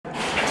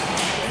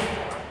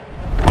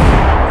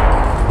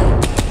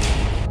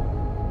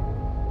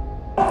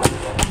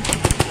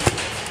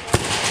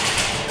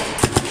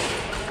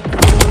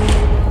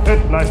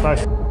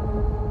Nice.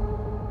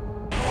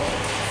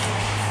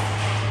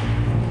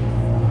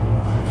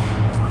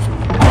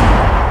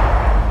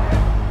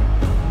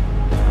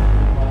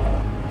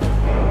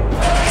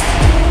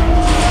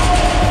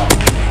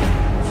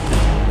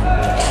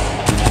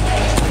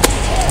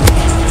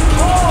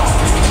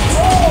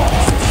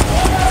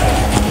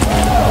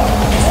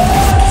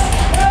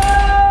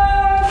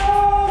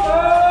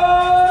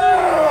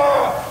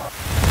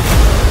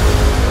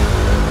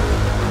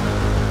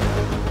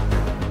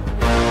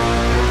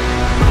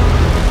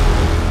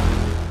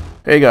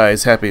 Hey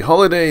guys, happy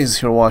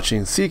holidays! You're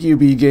watching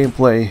CQB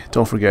gameplay.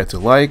 Don't forget to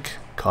like,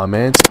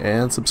 comment,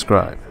 and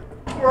subscribe.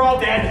 We're all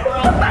dead. We're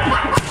all dead.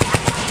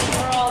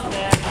 We're all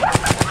dead.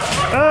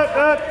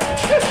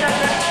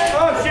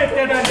 Oh shit!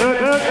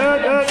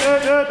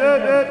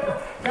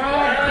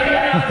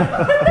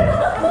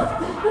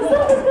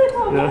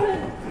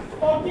 Yeah.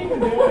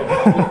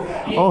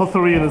 All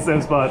three in the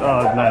same spot.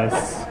 Oh,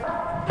 nice.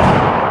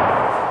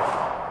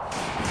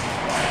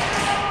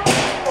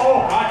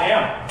 Oh,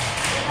 goddamn.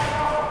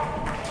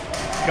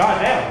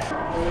 Goddamn.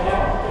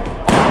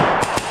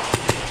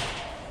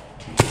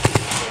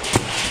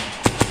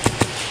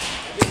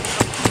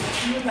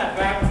 Use that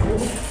back.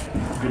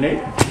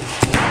 Grenade?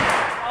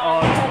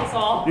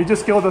 Oh, You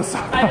just killed us.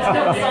 I just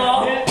killed us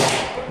all.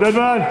 Dead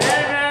man.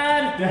 Dead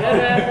man. Dead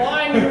man.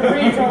 Why you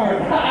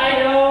retard?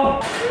 I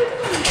know.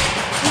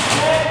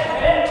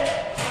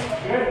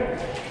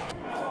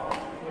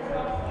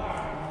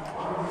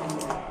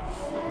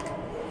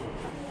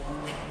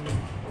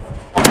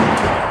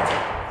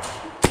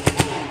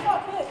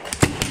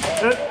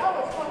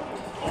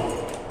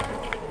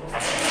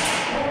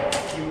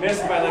 You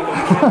missed by like a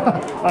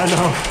I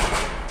know.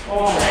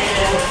 Oh,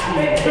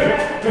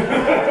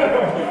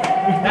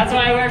 that's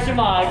why I wear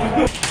shamag.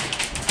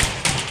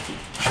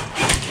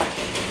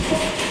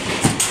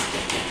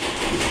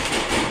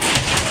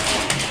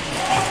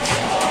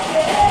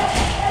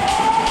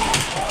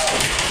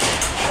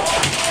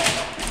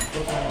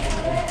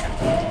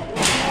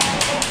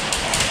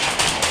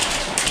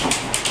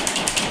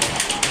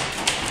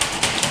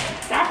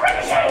 Stop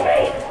ricocheting me!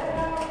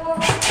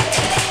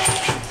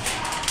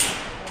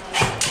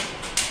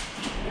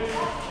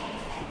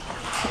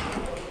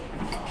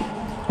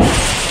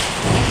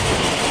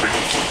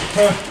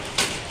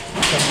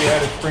 Somebody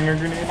had a Springer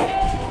grenade.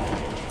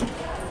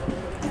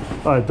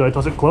 Alright, do I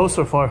toss it close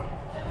or far?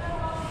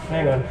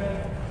 Hang on.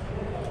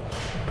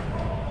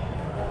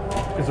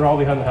 Because they're all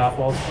behind the half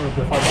walls, or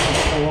the 5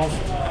 walls.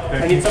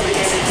 I need somebody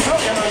aiming. Oh,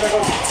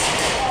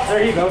 yeah,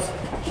 there he goes.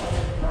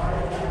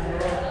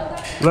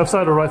 Left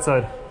side or right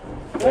side?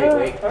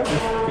 Wait.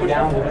 Go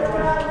down with it.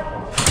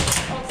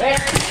 There!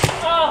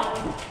 Oh!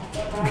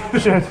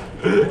 Shit.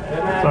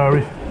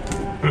 Sorry.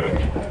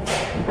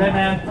 Dead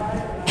man.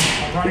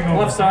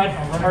 Left side.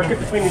 Mark it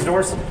between these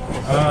doors.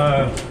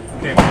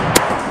 Okay.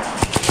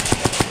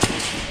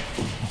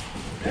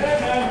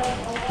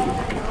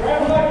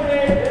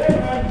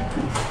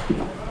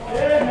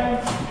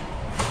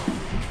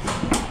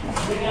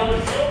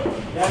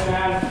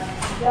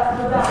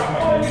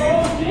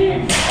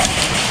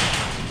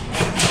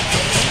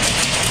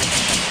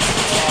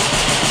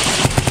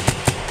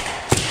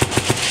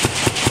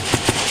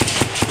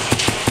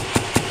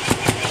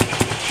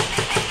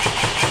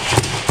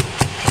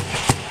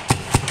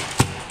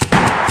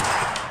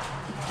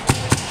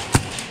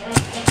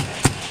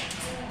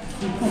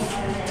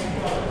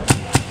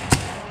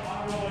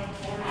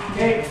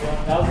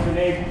 That was a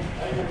grenade.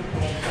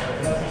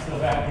 That's still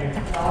back here.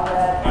 I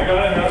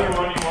got another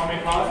one. You want me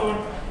to toss one?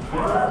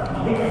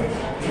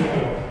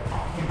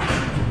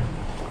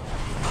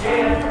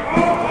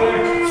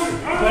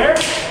 Clear?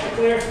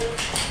 Clear.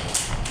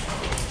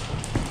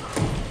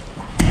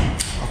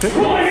 Okay.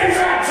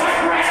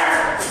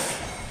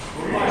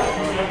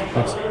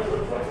 Thanks.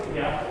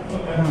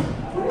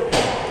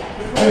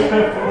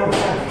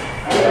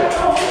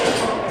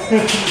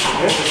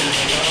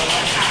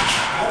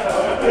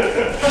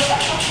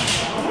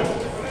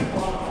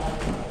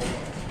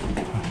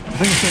 I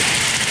think it's it.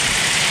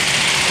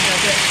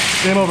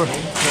 Game over. Yeah,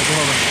 game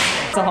over.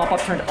 The hop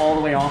up turned all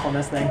the way off on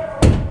this thing.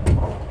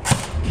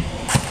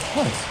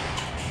 Nice.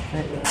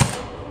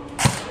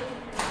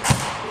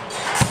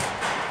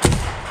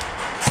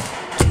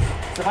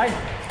 So if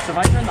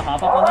I turn the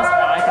hop up on this,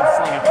 I can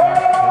sling it far.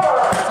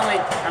 It's only,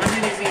 I'm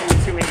only using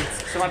 2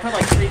 minutes. So if I put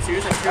like 3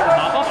 twos and screw the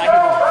hop up, I can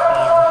go far.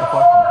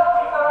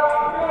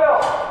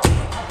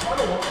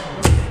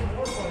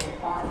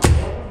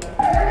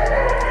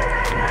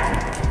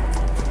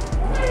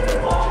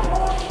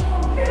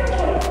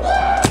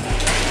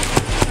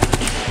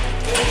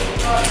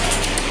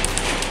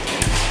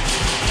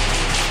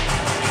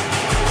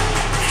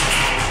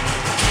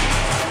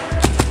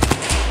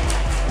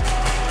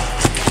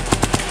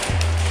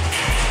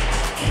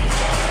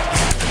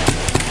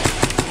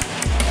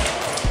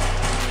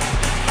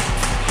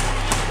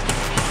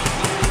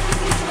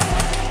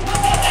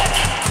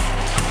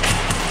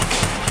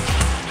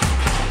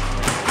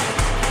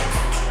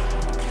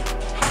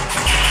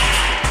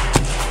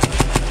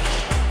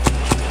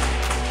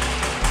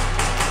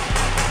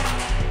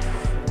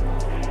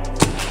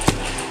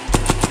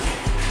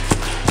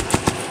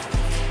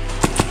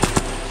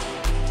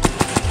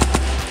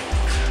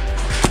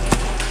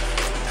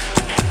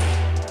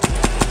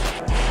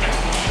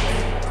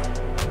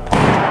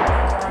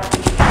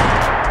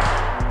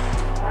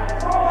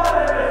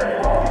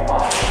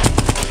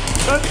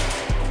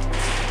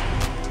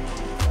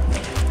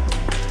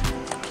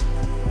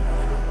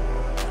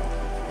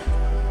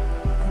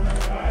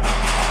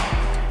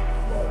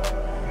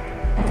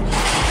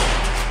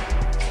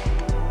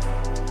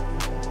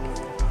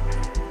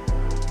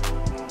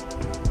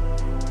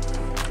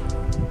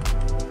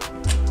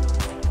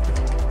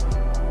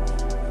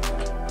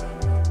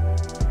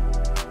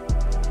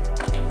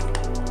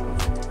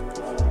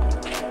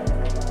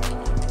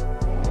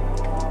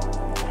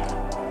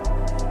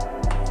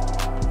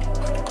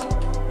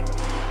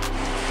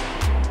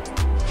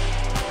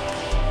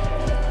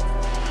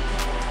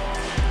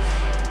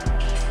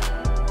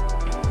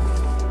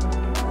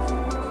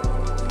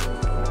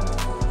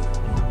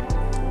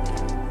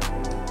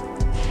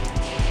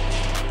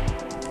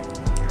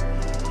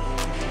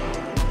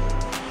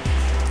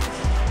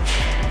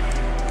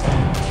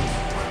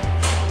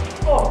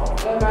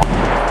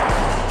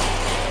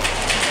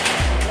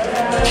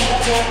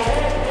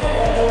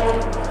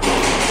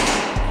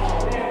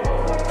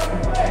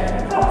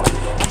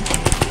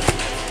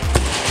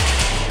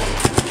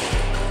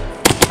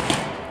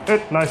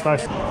 Hit. Nice,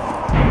 nice.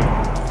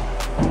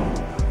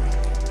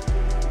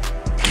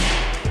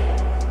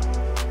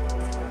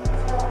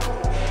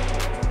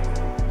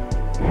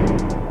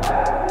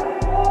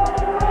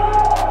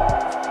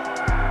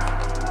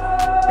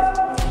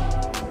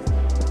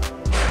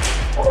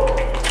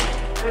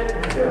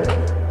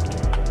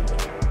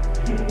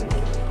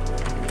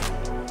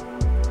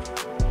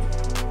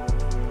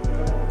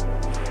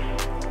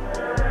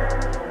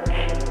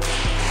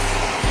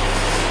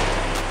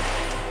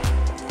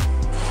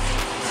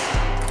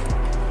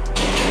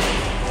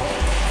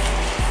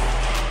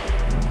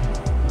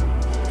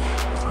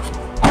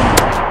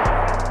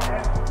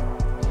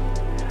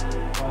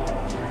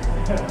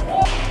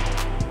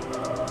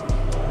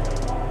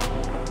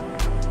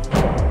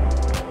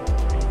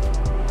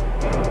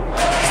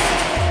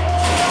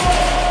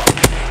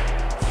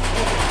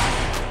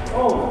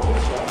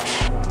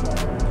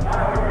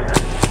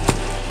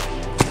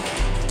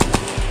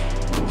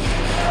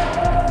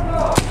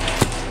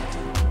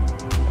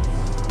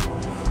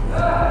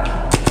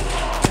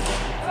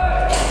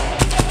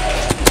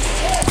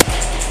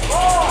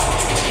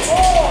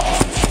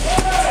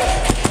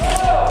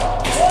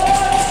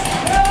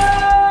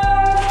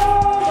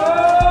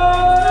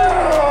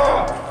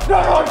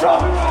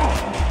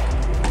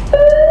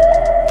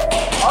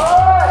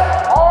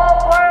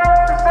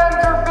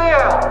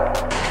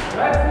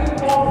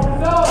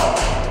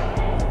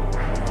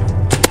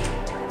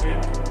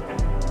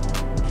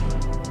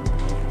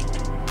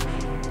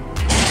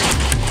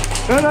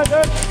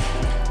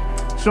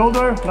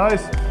 Shoulder,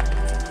 nice.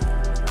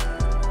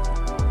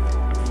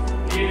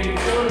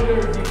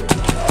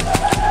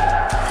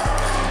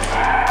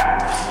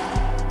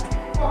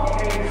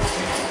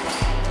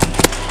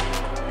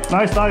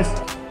 Nice, nice.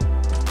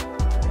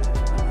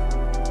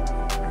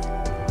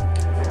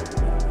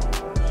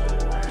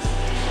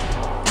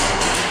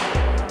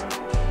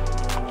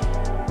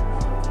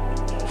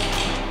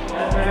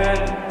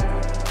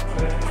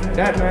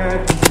 That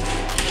man.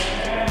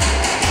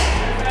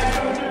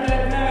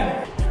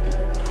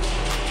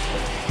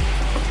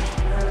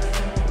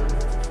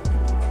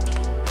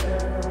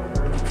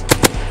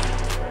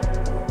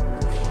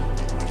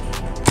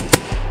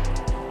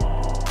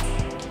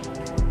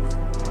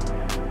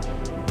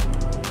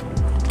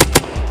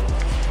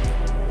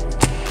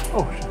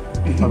 Oh,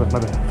 shit. My bad, my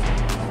bad.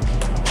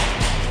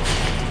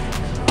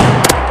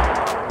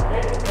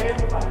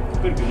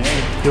 Good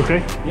grenade. You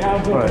okay? Yeah,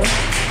 I'm good. All right.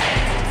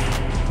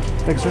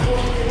 Thanks, sir.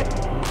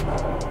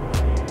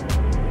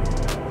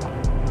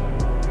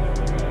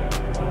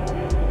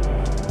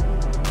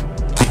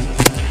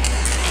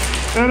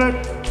 Hit it.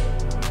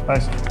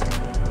 Nice.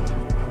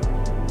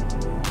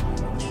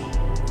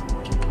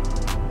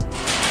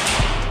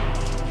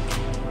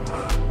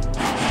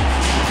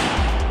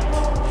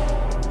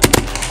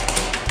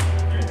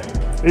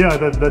 Yeah,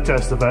 that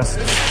chest's the best.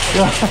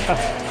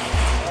 Yeah.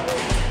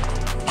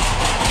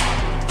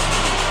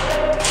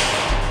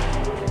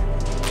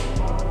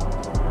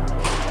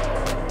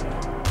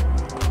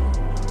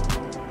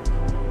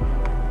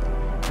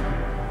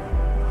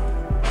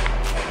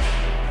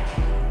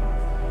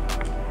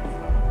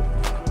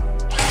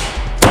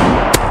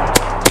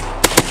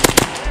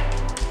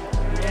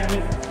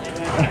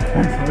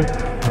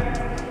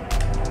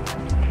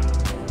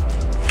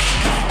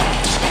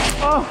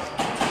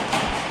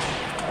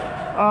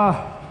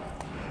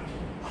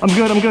 I'm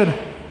good, I'm good.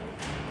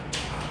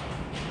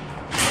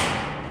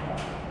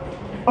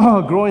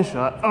 Oh, groin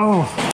shot. Oh.